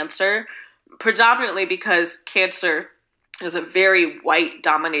with cancer, predominantly because cancer is a very white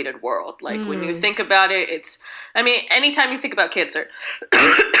dominated world. Like when you think about it, anytime you think about cancer,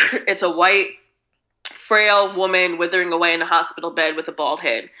 it's a white, frail woman withering away in a hospital bed with a bald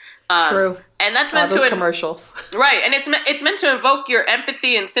head. True. And that's meant those commercials. Right. And it's meant to invoke your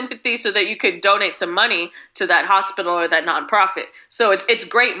empathy and sympathy so that you could donate some money to that hospital or that nonprofit. So it's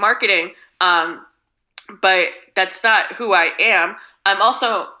great marketing. But that's not who I am. I'm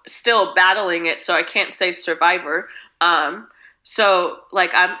also still battling it, so I can't say survivor. So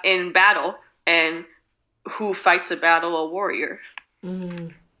like I'm in battle, and who fights a battle? A warrior.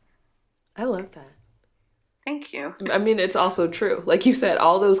 I love that. Thank you. I mean, it's also true. Like you said,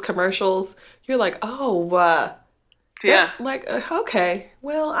 all those commercials, you're like, oh, yeah. Like, okay,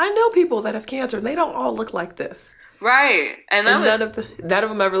 well, I know people that have cancer, and they don't all look like this. Right. And none of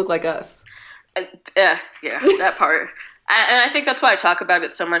them ever look like us. Yeah, that part. And I think that's why I talk about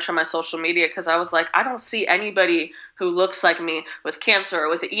it so much on my social media, because I was like, I don't see anybody who looks like me with cancer or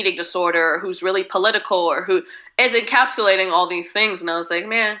with an eating disorder or who's really political or who is encapsulating all these things. And I was like,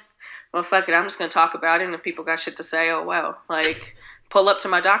 man, well, fuck it. I'm just going to talk about it. And if people got shit to say, oh, well, like, pull up to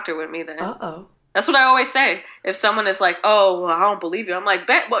my doctor with me then. Uh-oh. That's what I always say. If someone is like, oh, well, I don't believe you. I'm like,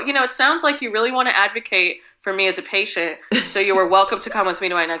 well, it sounds like you really want to advocate for me as a patient, so you were welcome to come with me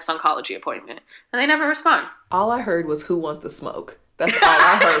to my next oncology appointment. And they never respond. All I heard was, who wants the smoke? That's all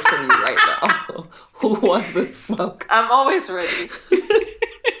I heard from you right now. Who wants the smoke? I'm always ready.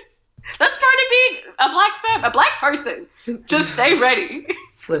 That's part of being a black person. Just stay ready.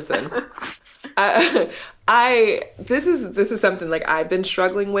 Listen, this is something like I've been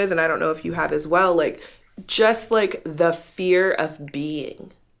struggling with, and I don't know if you have as well. Like, just like the fear of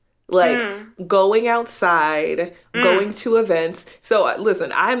being. Like going outside, going to events. So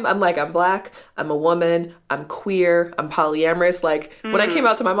listen, I'm black, I'm a woman, I'm queer, I'm polyamorous. Like when I came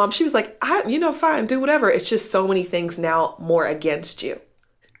out to my mom, she was like, fine, do whatever. It's just so many things now more against you.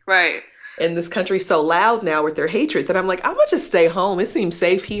 Right. And this country's so loud now with their hatred that I'm like, I'm gonna just stay home. It seems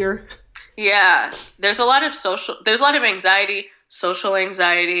safe here. Yeah. There's a lot of anxiety, social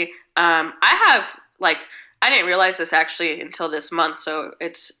anxiety. I didn't realize this actually until this month. So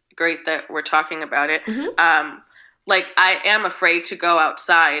great that we're talking about it. Mm-hmm. Like, I am afraid to go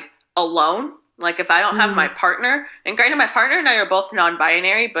outside alone. Like, if I don't have my partner, and granted, my partner and I are both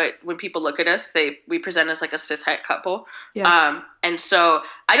non-binary, but when people look at us, we present as like a cis-het couple. Yeah. And so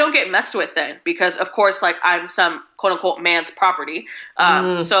I don't get messed with then because, of course, like, I'm some quote unquote man's property.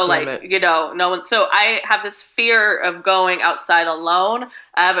 So like, you know, no one, so I have this fear of going outside alone.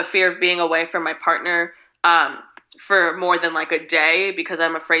 I have a fear of being away from my partner, for more than like a day because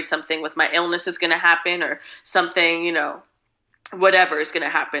I'm afraid something with my illness is going to happen or something, you know, whatever is going to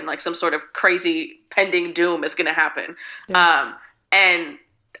happen, like some sort of crazy pending doom is going to happen. Yeah. And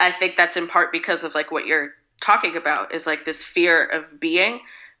I think that's in part because of like what you're talking about is like this fear of being.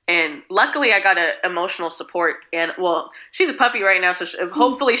 And luckily I got emotional support, and well, she's a puppy right now, so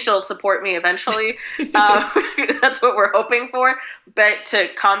hopefully she'll support me eventually. That's what we're hoping for. But to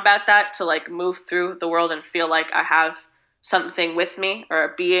combat that, to like move through the world and feel like I have something with me or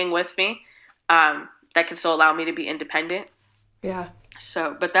a being with me, that can still allow me to be independent. Yeah.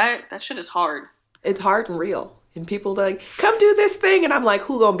 So, but that shit is hard. It's hard and real. And people like, come do this thing. And I'm like,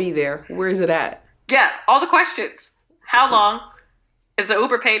 who gonna be there? Where is it at? Yeah. All the questions. How long? Is the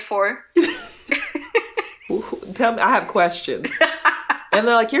Uber paid for? Tell me, I have questions. And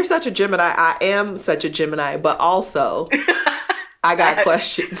they're like, you're such a Gemini. I am such a Gemini, but also I got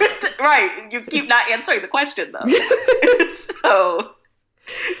questions. Right. You keep not answering the question though.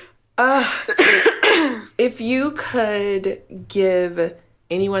 If you could give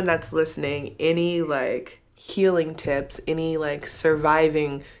anyone that's listening any like healing tips, any like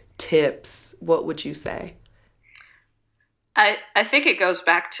surviving tips, what would you say? I think it goes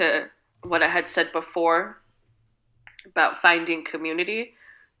back to what I had said before about finding community,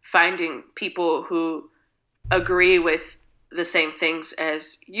 finding people who agree with the same things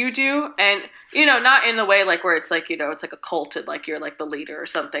as you do. And, you know, not in the way like where it's like, you know, it's like a cult and like you're like the leader or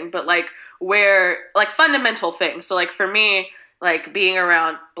something, but like where like fundamental things. So like for me, like being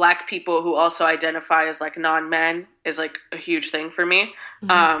around Black people who also identify as like non-men is like a huge thing for me.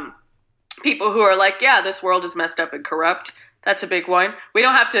 Mm-hmm. People who are like, yeah, this world is messed up and corrupt. That's a big one. We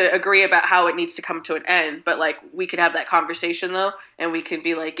don't have to agree about how it needs to come to an end, but like we could have that conversation though, and we can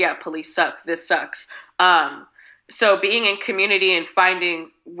be like, yeah, police suck. This sucks. So being in community and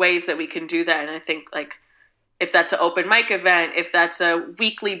finding ways that we can do that. And I think like if that's an open mic event, if that's a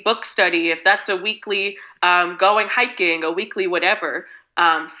weekly book study, if that's a weekly going hiking, a weekly whatever,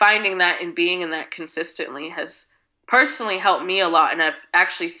 finding that and being in that consistently has personally helped me a lot. And I've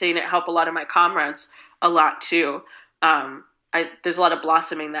actually seen it help a lot of my comrades a lot too. There's a lot of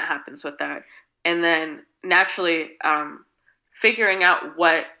blossoming that happens with that. And then naturally figuring out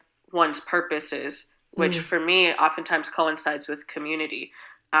what one's purpose is, which for me oftentimes coincides with community.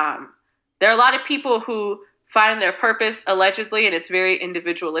 There are a lot of people who find their purpose allegedly, and it's very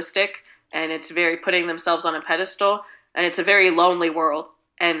individualistic, and it's very putting themselves on a pedestal, and it's a very lonely world.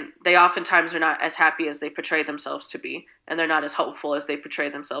 And they oftentimes are not as happy as they portray themselves to be, and they're not as hopeful as they portray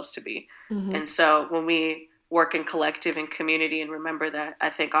themselves to be. Mm-hmm. And so when we work in collective and community and remember that,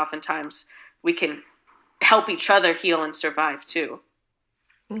 I think oftentimes we can help each other heal and survive too.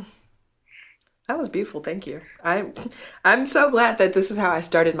 That was beautiful. Thank you. I'm so glad that this is how I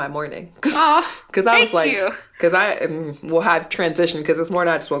started my morning. Because I was like, because I will have transitioned because this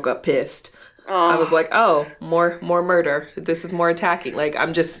morning I just woke up pissed. I was like, oh, more murder. This is more attacking. Like,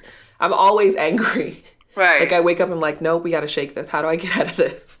 I'm always angry. Right. Like I wake up and I'm like, nope, we got to shake this. How do I get out of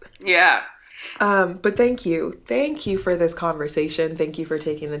this? Yeah. But thank you. Thank you for this conversation. Thank you for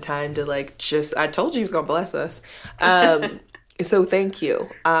taking the time to I told you he was going to bless us. So thank you.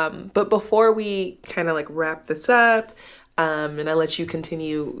 But before we kind of wrap this up, and I let you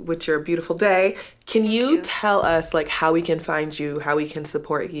continue with your beautiful day, can you tell us how we can find you, how we can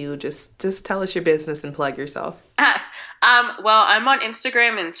support you? Just tell us your business and plug yourself. Well, I'm on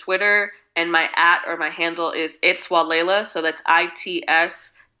Instagram and Twitter, and my handle is itswalela. So that's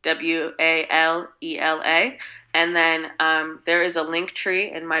ITSWALELA. And then there is a link tree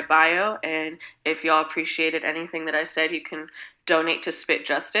in my bio. And if y'all appreciated anything that I said, you can donate to Spit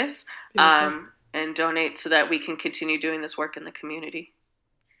Justice. And donate so that we can continue doing this work in the community.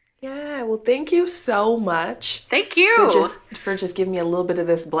 Yeah, well, thank you so much. Thank you for just giving me a little bit of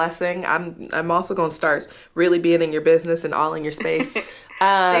this blessing. I'm also going to start really being in your business and all in your space.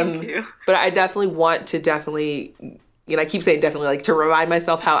 Thank you. But I definitely want to I keep saying definitely, to remind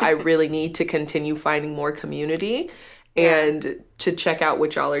myself how I really need to continue finding more community and to check out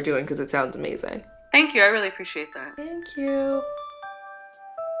what y'all are doing because it sounds amazing. Thank you. I really appreciate that. Thank you.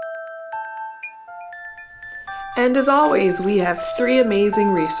 And as always, we have 3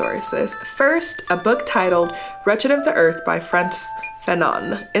 amazing resources. First, a book titled Wretched of the Earth by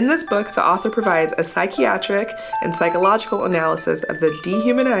Fanon. In this book, the author provides a psychiatric and psychological analysis of the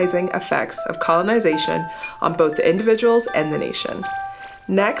dehumanizing effects of colonization on both the individuals and the nation.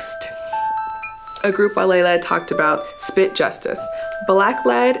 Next, a group Walela talked about Spit Justice,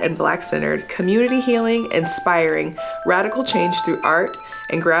 Black-led and Black-centered, community healing, inspiring radical change through art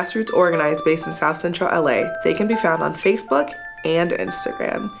and grassroots organized based in South Central LA. They can be found on Facebook and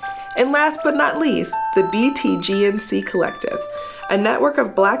Instagram. And last but not least, the BTGNC Collective, a network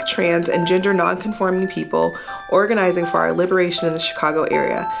of Black, trans, and gender nonconforming people organizing for our liberation in the Chicago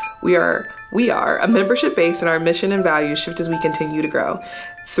area. We are a membership base, and our mission and values shift as we continue to grow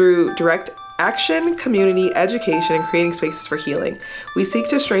through direct action, community education, and creating spaces for healing. We seek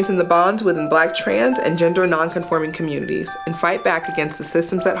to strengthen the bonds within Black, trans, and gender nonconforming communities and fight back against the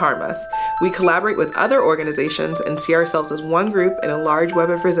systems that harm us. We collaborate with other organizations and see ourselves as one group in a large web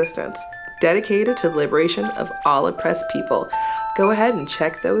of resistance, dedicated to the liberation of all oppressed people. Go ahead and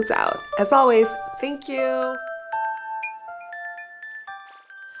check those out. As always, thank you.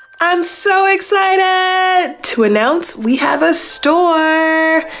 I'm so excited to announce we have a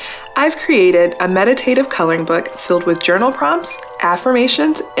store. I've created a meditative coloring book filled with journal prompts,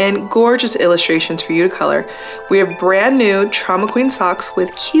 affirmations, and gorgeous illustrations for you to color. We have brand new Trauma Queen socks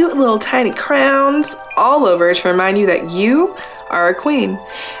with cute little tiny crowns all over to remind you that you are a queen.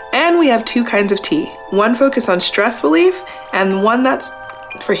 And we have 2 kinds of tea, one focused on stress relief and one that's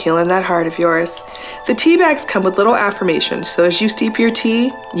for healing that heart of yours. The tea bags come with little affirmations, so as you steep your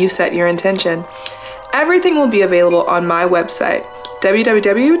tea, you set your intention. Everything will be available on my website,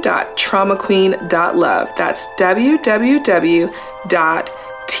 www.traumaqueen.love. That's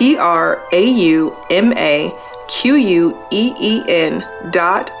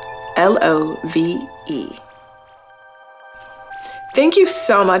Thank you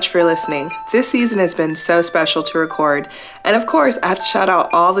so much for listening. This season has been so special to record. And of course, I have to shout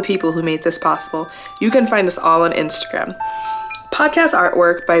out all the people who made this possible. You can find us all on Instagram. Podcast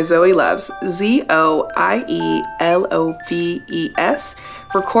artwork by Zoe Loves, ZoieLoves,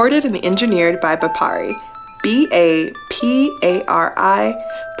 recorded and engineered by Bapari, Bapari,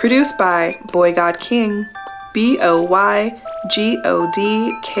 produced by Boy God King,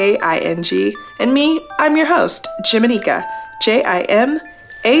 BoyGodking, and me, I'm your host, Jimanekia, Jimanekia.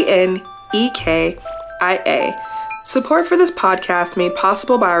 Support for this podcast made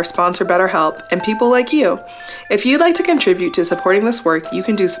possible by our sponsor BetterHelp and people like you. If you'd like to contribute to supporting this work, you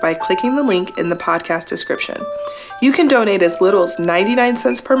can do so by clicking the link in the podcast description. You can donate as little as 99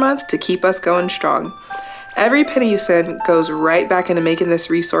 cents per month to keep us going strong. Every penny you send goes right back into making this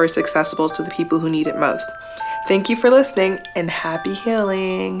resource accessible to the people who need it most. Thank you for listening, and happy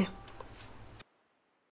healing.